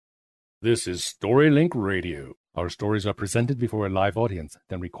This is StoryLink Radio. Our stories are presented before a live audience,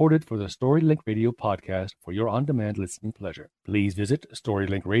 then recorded for the StoryLink Radio podcast for your on-demand listening pleasure. Please visit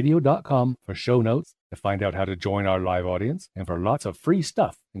StoryLinkRadio.com for show notes, to find out how to join our live audience, and for lots of free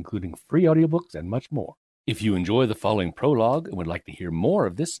stuff, including free audiobooks and much more. If you enjoy the following prologue and would like to hear more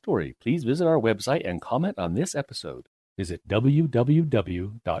of this story, please visit our website and comment on this episode. Visit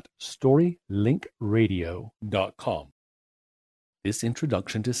www.storylinkradio.com. This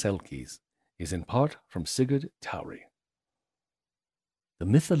introduction to selkies is in part from Sigurd Tauri. The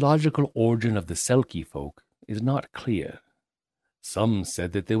mythological origin of the selkie folk is not clear. Some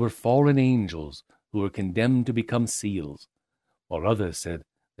said that they were fallen angels who were condemned to become seals, while others said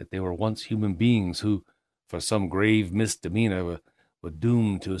that they were once human beings who, for some grave misdemeanor, were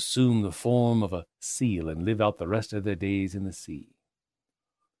doomed to assume the form of a seal and live out the rest of their days in the sea.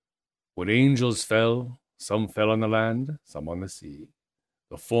 When angels fell, some fell on the land, some on the sea.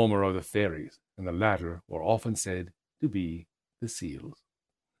 The former are the fairies, and the latter were often said to be the seals.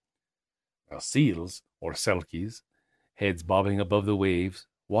 Now seals, or selkies, heads bobbing above the waves,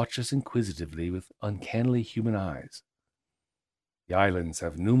 watch us inquisitively with uncannily human eyes. The islands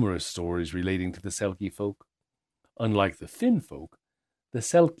have numerous stories relating to the selkie folk. Unlike the Finn folk, the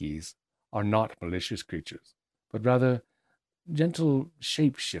selkies are not malicious creatures, but rather gentle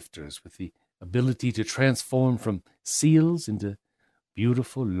shapeshifters with the ability to transform from seals into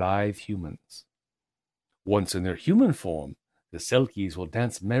beautiful live humans. Once in their human form, the selkies will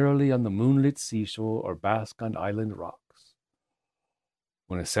dance merrily on the moonlit seashore or bask on island rocks.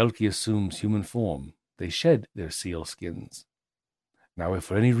 When a selkie assumes human form, they shed their seal skins. Now, if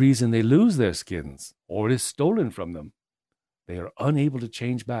for any reason they lose their skins, or it is stolen from them, they are unable to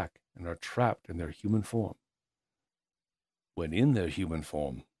change back and are trapped in their human form. When in their human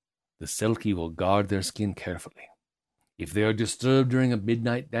form, the selkie will guard their skin carefully. If they are disturbed during a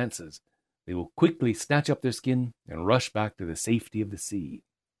midnight dances, they will quickly snatch up their skin and rush back to the safety of the sea.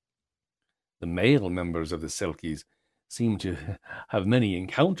 The male members of the selkies seem to have many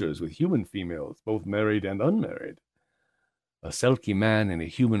encounters with human females, both married and unmarried. A selkie man in a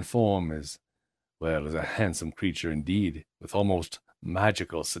human form is a handsome creature indeed, with almost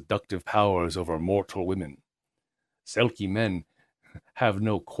magical, seductive powers over mortal women. Selkie men have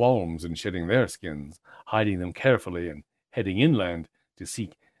no qualms in shedding their skins, hiding them carefully, and heading inland to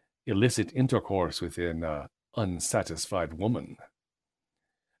seek illicit intercourse with an unsatisfied woman.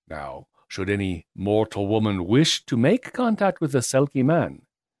 Now, should any mortal woman wish to make contact with a selkie man,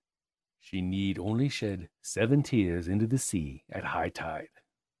 she need only shed 7 tears into the sea at high tide.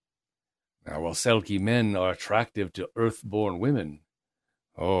 Now, while selkie men are attractive to earth-born women,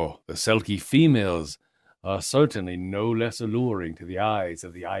 the selkie females are certainly no less alluring to the eyes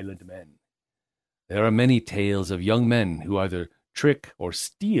of the island men. There are many tales of young men who either trick or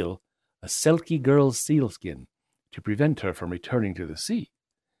steal a selkie girl's sealskin to prevent her from returning to the sea.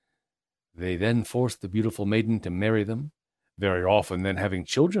 They then force the beautiful maiden to marry them, very often then having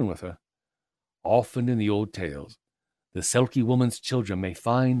children with her. Often in the old tales, the selkie woman's children may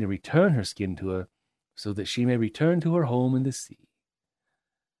find and return her skin to her so that she may return to her home in the sea.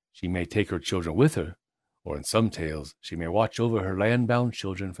 She may take her children with her, or in some tales, she may watch over her land-bound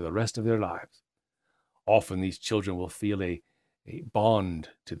children for the rest of their lives. Often these children will feel a bond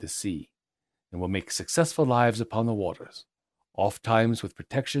to the sea and will make successful lives upon the waters, oft-times with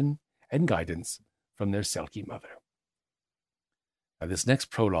protection and guidance from their selkie mother. Now, this next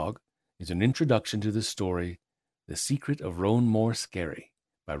prologue is an introduction to the story The Secret of ROAN MOR SKERRY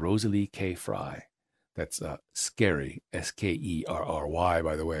by Rosalie K. Fry. That's Skerry, S-K-E-R-R-Y,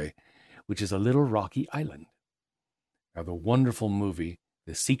 by the way, which is a little rocky island. Now, the wonderful movie,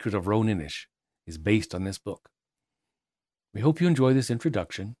 The Secret of Roan-Inish, is based on this book. We hope you enjoy this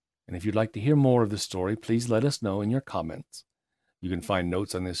introduction, and if you'd like to hear more of the story, please let us know in your comments. You can find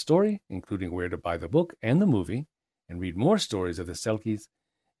notes on this story, including where to buy the book and the movie, and read more stories of the selkies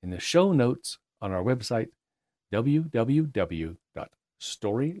in the show notes on our website,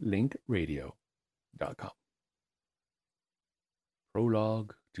 www.storylinkradio.com.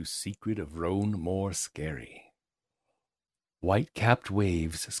 Prologue to Secret of ROAN MOR SKERRY. White-capped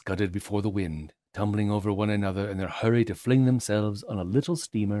waves scudded before the wind, tumbling over one another in their hurry to fling themselves on a little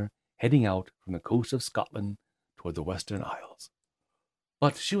steamer heading out from the coast of Scotland toward the Western Isles.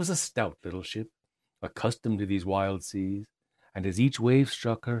 But she was a stout little ship, accustomed to these wild seas, and as each wave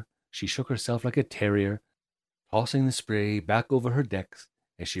struck her, she shook herself like a terrier, tossing the spray back over her decks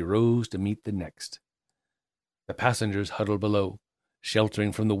as she rose to meet the next. The passengers huddled below,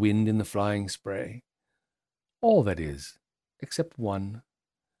 sheltering from the wind in the flying spray. All, that is, except one.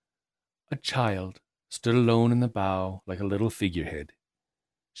 A child stood alone in the bow like a little figurehead.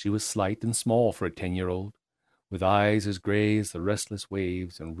 She was slight and small for a 10-year-old, with eyes as gray as the restless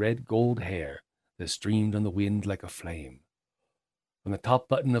waves and red gold hair that streamed on the wind like a flame. On the top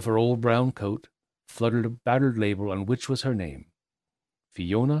button of her old brown coat fluttered a battered label on which was her name,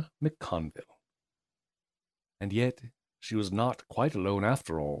 Fiona McConville. And yet she was not quite alone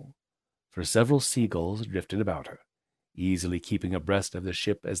after all, for several seagulls drifted about her, easily keeping abreast of the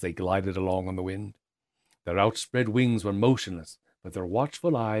ship as they glided along on the wind. Their outspread wings were motionless, but their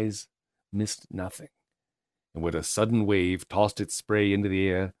watchful eyes missed nothing. And when a sudden wave tossed its spray into the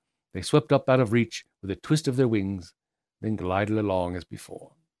air, they swept up out of reach with a twist of their wings, then glided along as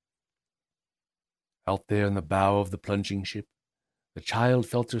before. Out there in the bow of the plunging ship, the child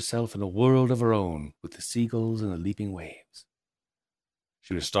felt herself in a world of her own, with the seagulls and the leaping waves.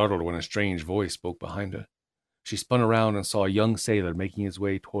 She was startled when a strange voice spoke behind her. She spun around and saw a young sailor making his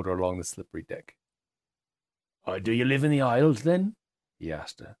way toward her along the slippery deck. Do you live in the Isles, then?" he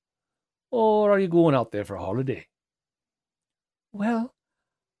asked her. "Or are you going out there for a holiday?" "Well,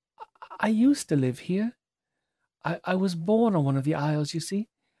 I used to live here. I was born on one of the isles, you see.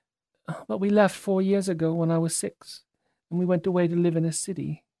 But we left 4 years ago when I was 6, and we went away to live in a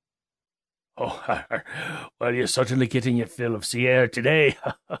city." "Oh, well, you're certainly getting your fill of sea air today."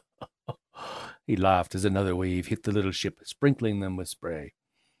 He laughed as another wave hit the little ship, sprinkling them with spray.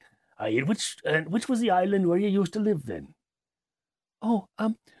 Which was the island where you used to live, then?" "Oh,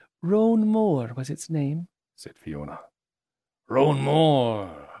 Ron Mor was its name," said Fiona. "Ron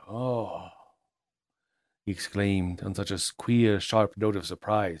Mor! Oh!" he exclaimed on such a queer, sharp note of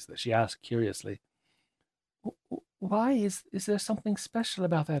surprise that she asked curiously, "Why is there something special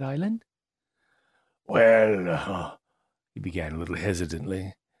about that island?" "Well," he began a little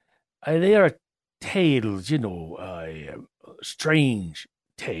hesitantly, "they are tales, strange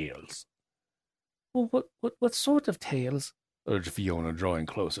tales." "Well, what sort of tales?" urged Fiona, drawing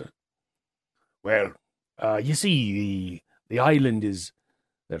closer. "Well, you see, the island is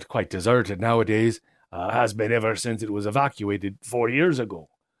quite deserted nowadays. Has been ever since it was evacuated 4 years ago.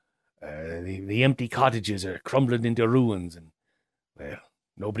 The empty cottages are crumbling into ruins, and, well,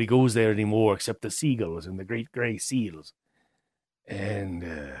 nobody goes there anymore except the seagulls and the great grey seals.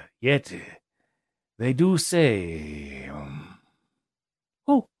 And yet, they do say..."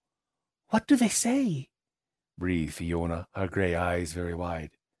 "Oh, what do they say?" breathed Fiona, her grey eyes very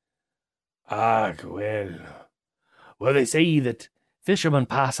wide. Well, they say that fishermen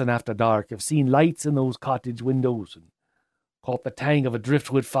passing after dark have seen lights in those cottage windows and caught the tang of a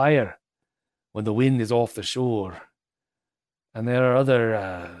driftwood fire when the wind is off the shore. And there are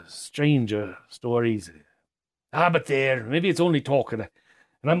other stranger stories. But there, maybe it's only talking,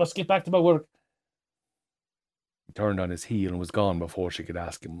 and I must get back to my work." He turned on his heel and was gone before she could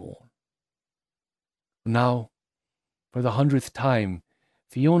ask him more. Now, for the 100th time,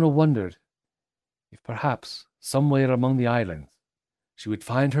 Fiona wondered if perhaps somewhere among the islands she would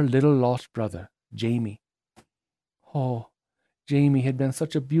find her little lost brother, Jamie. Oh, Jamie had been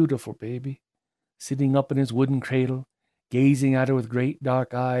such a beautiful baby, sitting up in his wooden cradle, gazing at her with great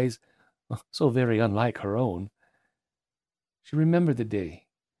dark eyes, so very unlike her own. She remembered the day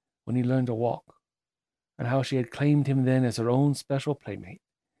when he learned to walk, and how she had claimed him then as her own special playmate,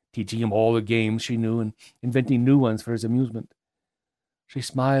 teaching him all the games she knew and inventing new ones for his amusement. She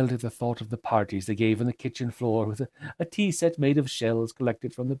smiled at the thought of the parties they gave on the kitchen floor with a tea set made of shells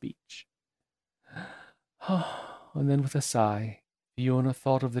collected from the beach. And then with a sigh, Fiona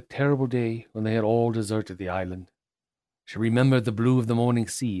thought of the terrible day when they had all deserted the island. She remembered the blue of the morning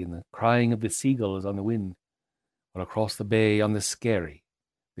sea and the crying of the seagulls on the wind, while across the bay on the Skerry,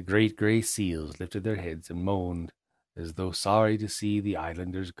 the great grey seals lifted their heads and moaned as though sorry to see the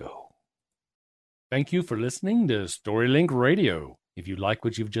islanders go. Thank you for listening to StoryLink Radio. If you like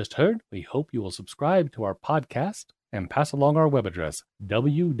what you've just heard, we hope you will subscribe to our podcast and pass along our web address,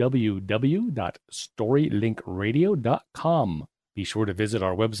 www.storylinkradio.com. Be sure to visit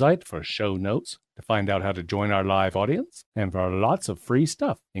our website for show notes, to find out how to join our live audience, and for lots of free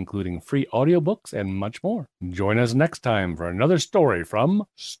stuff, including free audiobooks and much more. Join us next time for another story from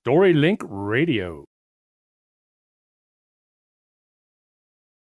StoryLink Radio.